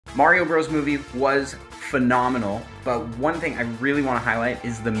Mario Bros. Movie was phenomenal, but one thing I really want to highlight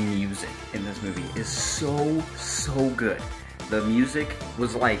is the music in this movie is so good. The music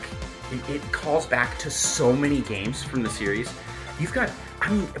was like, it calls back to so many games from the series. You've got,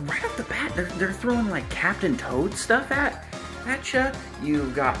 I mean, right off the bat, they're throwing like Captain Toad stuff at ya.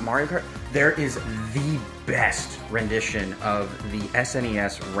 You've got Mario Kart. There is the best rendition of the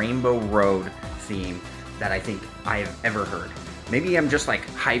SNES Rainbow Road theme that I think I have ever heard. Maybe I'm just like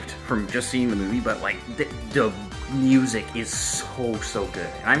hyped from just seeing the movie, but like the music is so good.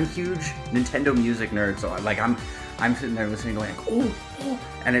 And I'm a huge Nintendo music nerd, so I'm sitting there listening going like, oh,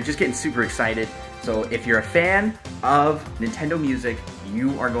 and I'm just getting super excited. So if you're a fan of Nintendo music,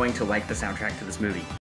 you are going to like the soundtrack to this movie.